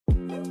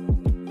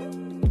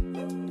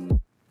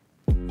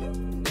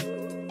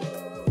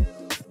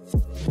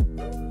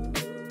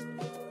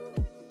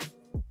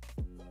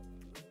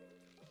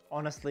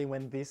honestly,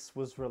 when this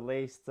was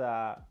released,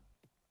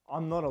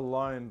 I'm not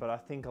alone, but I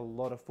think a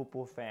lot of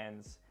football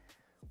fans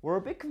were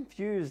a bit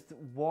confused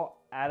what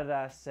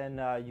Adidas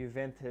and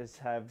Juventus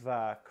have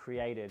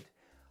created.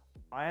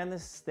 I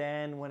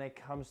understand when it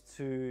comes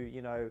to,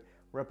 you know,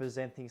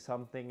 representing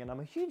something, and I'm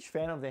a huge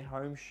fan of their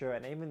home shirt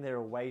and even their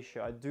away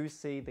shirt. I do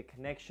see the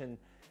connection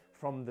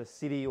from the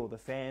city or the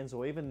fans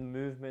or even the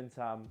movement,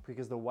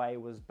 because the way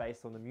was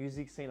based on the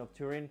music scene of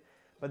Turin.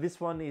 But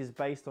this one is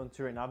based on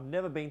Turin. I've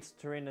never been to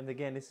Turin, and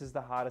again, this is the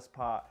hardest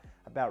part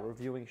about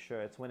reviewing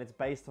shirts. When it's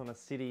based on a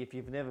city, if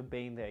you've never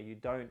been there, you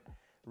don't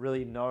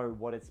really know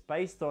what it's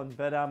based on.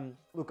 But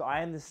look,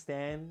 I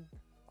understand.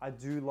 I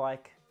do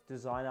like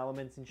design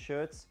elements in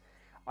shirts.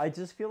 I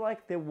just feel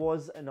like there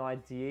was an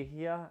idea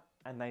here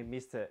and they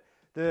missed it.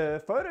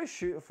 The photo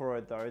shoot for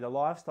it though, the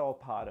lifestyle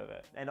part of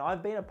it, and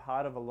I've been a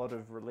part of a lot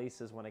of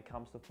releases when it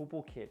comes to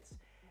football kits,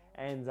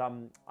 and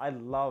I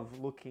love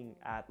looking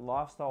at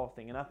lifestyle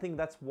thing, and I think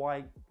that's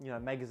why, you know,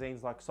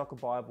 magazines like Soccer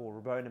Bible,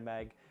 Rabona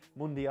Mag,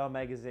 Mundial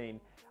magazine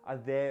are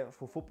there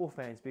for football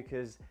fans,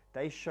 because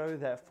they show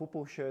that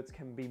football shirts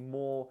can be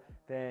more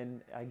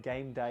than a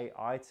game day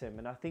item.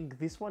 And I think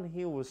this one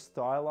here was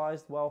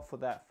stylized well for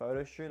that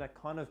photo shoot. It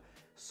kind of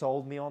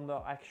sold me on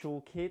the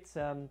actual kits.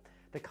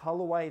 The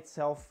colorway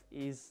itself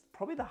is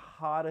probably the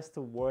hardest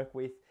to work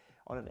with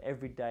on an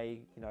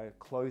everyday, you know,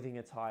 clothing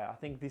attire. I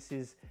think this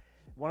is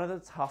one of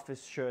the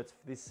toughest shirts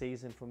for this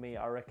season for me,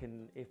 I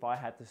reckon, if I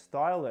had to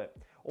style it.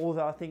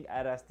 Although I think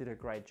Adidas did a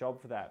great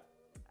job for that.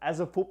 As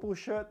a football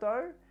shirt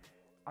though,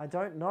 I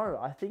don't know.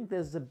 I think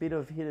there's a bit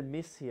of hit and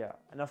miss here.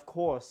 And of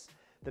course,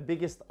 the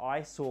biggest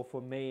eyesore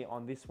for me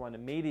on this one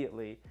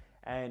immediately,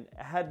 and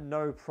it had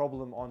no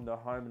problem on the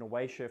home and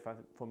away shirt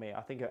for me.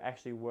 I think it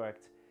actually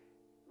worked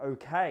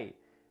okay.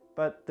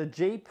 But the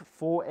Jeep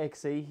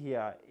 4XE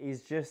here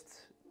is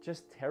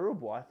just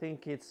terrible. I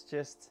think it's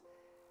just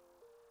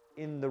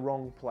in the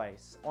wrong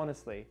place,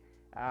 honestly.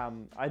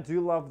 I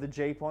do love the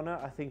Jeep on it.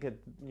 I think it,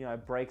 you know,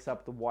 breaks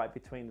up the white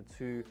between the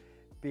two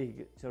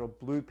big sort of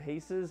blue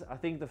pieces. I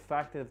think the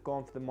fact that they've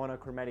gone for the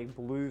monochromatic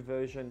blue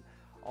version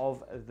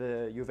of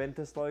the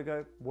Juventus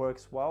logo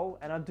works well.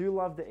 And I do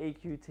love the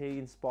EQT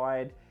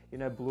inspired, you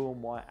know, blue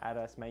and white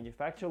Adidas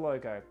manufacturer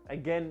logo.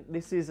 Again,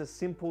 this is a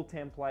simple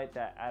template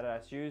that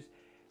Adidas used.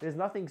 There's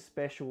nothing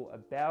special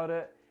about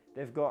it.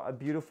 They've got a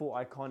beautiful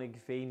iconic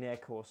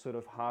V-neck or sort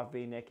of half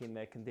V-neck in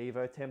their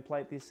Condivo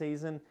template this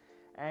season.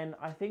 And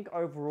I think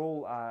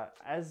overall,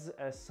 as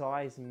a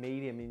size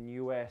medium in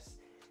US,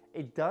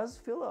 it does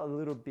feel a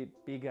little bit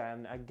bigger.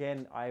 And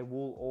again, I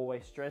will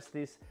always stress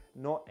this,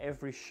 not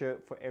every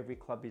shirt for every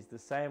club is the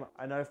same.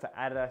 I know for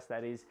Adidas,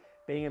 that is,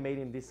 being a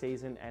medium this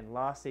season and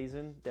last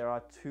season, there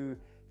are two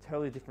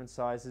totally different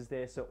sizes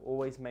there. So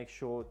always make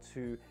sure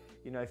to,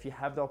 you know, if you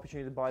have the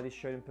opportunity to buy this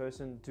shirt in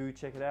person, do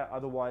check it out.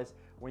 Otherwise,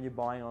 when you're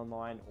buying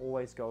online,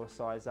 always go a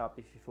size up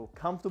if you feel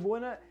comfortable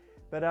in it.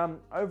 But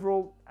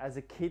overall, as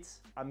a kit,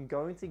 I'm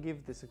going to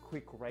give this a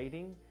quick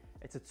rating.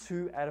 It's a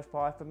 2 out of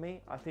 5 for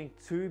me. I think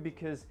 2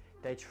 because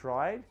they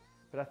tried,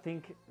 but I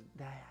think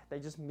they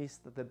just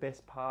missed the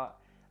best part.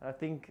 And I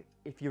think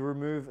if you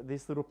remove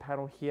this little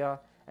panel here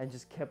and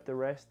just kept the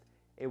rest,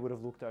 it would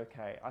have looked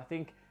okay. I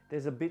think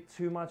there's a bit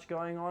too much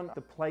going on.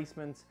 The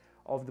placement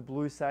of the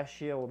blue sash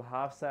here, or the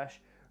half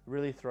sash,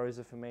 really throws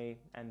it for me,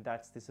 and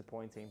that's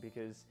disappointing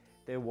because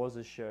there was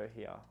a shirt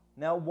here.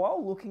 Now,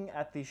 while looking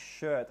at this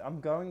shirt, I'm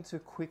going to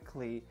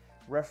quickly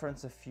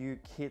reference a few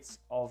kits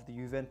of the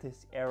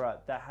Juventus era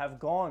that have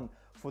gone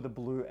for the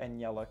blue and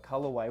yellow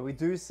colorway. We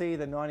do see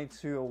the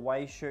 92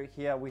 away shirt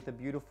here with a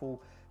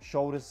beautiful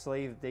shoulder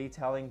sleeve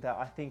detailing that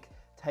I think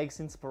takes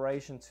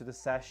inspiration to the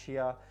sash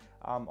here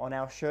on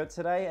our shirt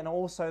today, and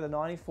also the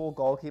 94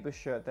 goalkeeper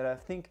shirt that I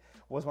think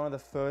was one of the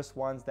first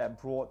ones that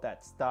brought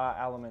that star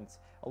element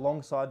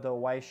alongside the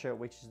away shirt,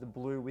 which is the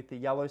blue with the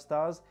yellow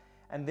stars.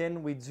 And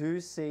then we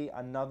do see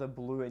another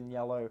blue and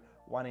yellow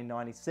one in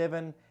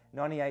 97,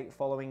 98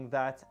 following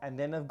that, and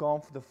then they've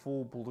gone for the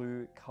full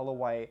blue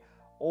colorway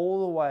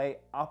all the way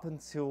up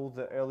until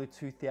the early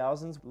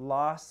 2000s.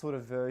 Last sort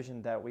of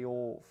version that we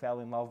all fell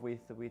in love with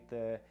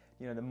the,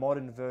 you know, the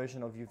modern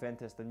version of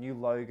Juventus, the new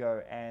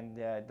logo, and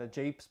the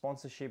Jeep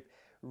sponsorship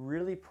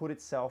really put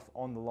itself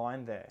on the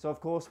line there. So of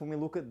course, when we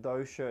look at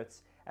those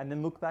shirts and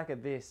then look back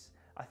at this,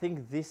 I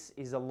think this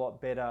is a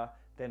lot better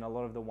than a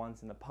lot of the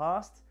ones in the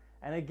past.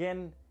 And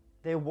again,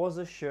 there was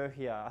a shirt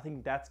here. I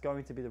think that's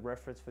going to be the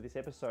reference for this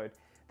episode.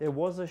 There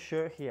was a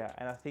shirt here,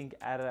 and I think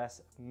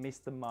Adidas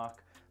missed the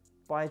mark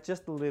by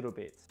just a little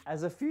bit.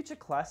 As a future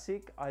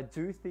classic, I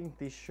do think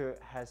this shirt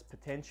has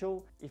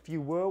potential. If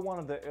you were one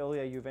of the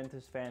earlier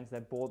Juventus fans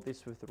that bought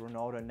this with the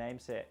Ronaldo name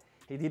set,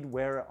 he did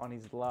wear it on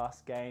his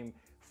last game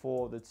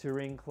for the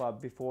Turin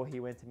club before he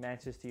went to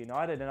Manchester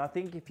United. And I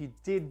think if you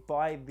did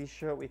buy this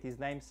shirt with his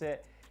name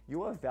set,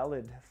 you are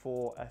valid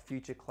for a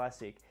future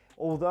classic.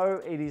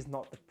 Although it is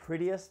not the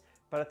prettiest,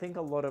 but I think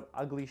a lot of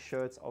ugly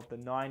shirts of the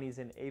 90s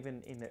and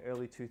even in the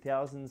early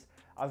 2000s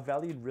are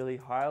valued really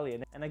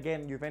highly. And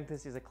again,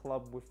 Juventus is a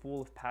club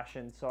full of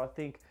passion. So I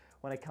think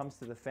when it comes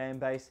to the fan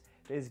base,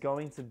 there's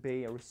going to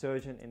be a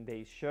resurgence in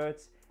these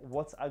shirts.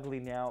 what's ugly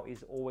now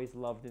is always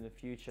loved in the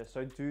future.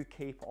 So do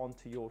keep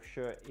onto your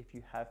shirt if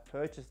you have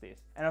purchased this.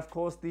 And of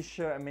course, this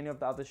shirt and many of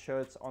the other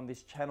shirts on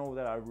this channel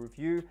that I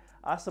review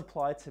are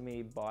supplied to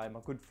me by my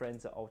good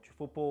friends at Ultra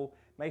Football.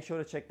 Make sure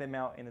to check them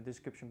out in the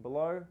description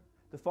below.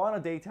 The final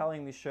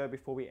detailing this shirt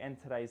before we end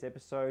today's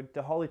episode,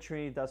 the Holy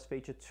Trinity does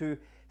feature 2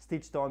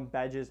 stitched on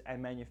badges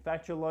and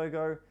manufacturer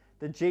logo.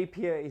 The Jeep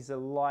here is a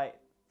light,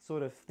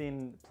 sort of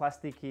thin,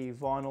 plasticky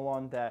vinyl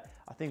on that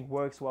I think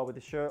works well with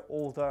the shirt,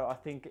 although I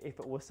think if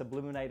it was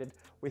sublimated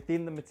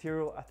within the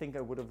material, I think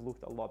it would have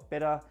looked a lot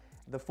better.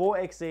 The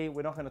 4XE,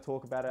 we're not going to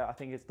talk about it. I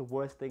think it's the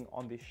worst thing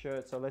on this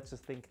shirt, so let's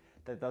just think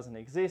that doesn't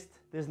exist.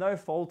 There's no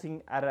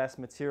faulting Adidas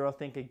material. I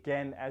think,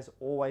 again, as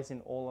always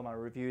in all of my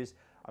reviews,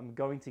 I'm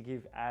going to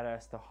give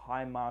Adidas the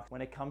high marks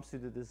when it comes to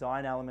the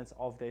design elements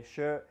of their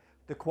shirt.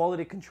 The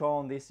quality control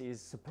on this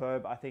is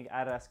superb. I think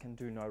Adidas can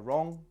do no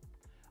wrong.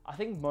 I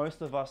think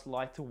most of us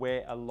like to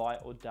wear a light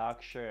or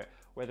dark shirt,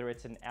 whether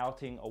it's an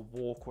outing, a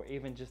walk, or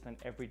even just an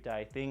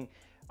everyday thing.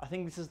 I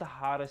think this is the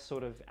hardest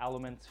sort of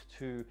element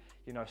to,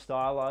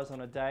 stylize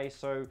on a day.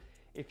 So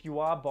if you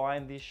are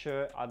buying this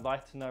shirt, I'd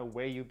like to know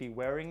where you'll be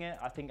wearing it.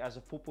 I think as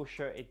a football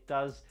shirt, it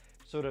does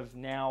sort of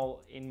now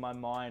in my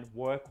mind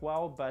work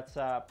well, but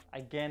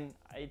again,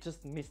 I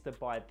just missed it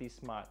by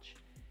this much.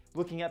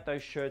 Looking at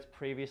those shirts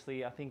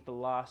previously, I think the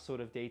last sort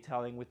of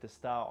detailing with the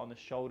star on the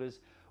shoulders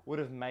would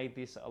have made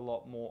this a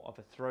lot more of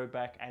a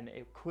throwback, and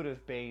it could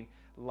have been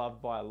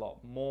loved by a lot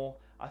more.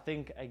 I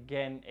think,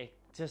 again, it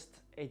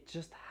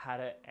just had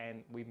it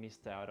and we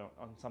missed out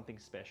on something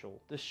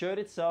special. The shirt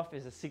itself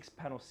is a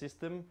 6-panel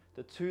system.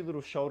 The 2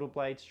 little shoulder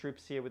blade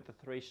strips here with the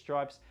 3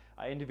 stripes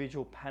are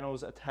individual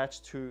panels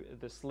attached to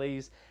the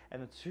sleeves,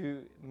 and the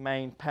 2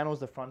 main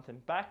panels, the front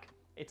and back.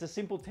 It's a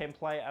simple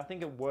template. I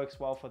think it works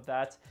well for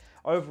that.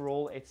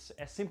 Overall, it's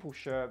a simple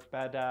shirt,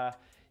 but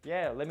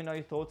yeah, let me know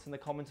your thoughts in the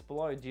comments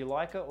below. Do you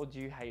like it or do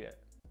you hate it?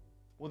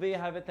 Well, there you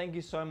have it. Thank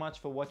you so much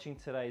for watching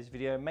today's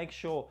video. Make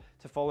sure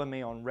to follow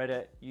me on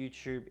Reddit,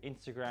 YouTube,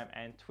 Instagram,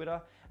 and Twitter.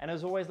 And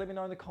as always, let me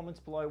know in the comments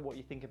below what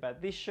you think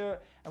about this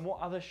shirt and what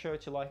other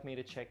shirts you'd like me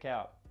to check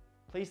out.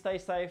 Please stay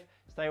safe,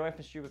 stay away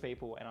from stupid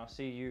people, and I'll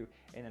see you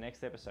in the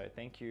next episode.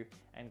 Thank you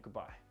and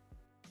goodbye.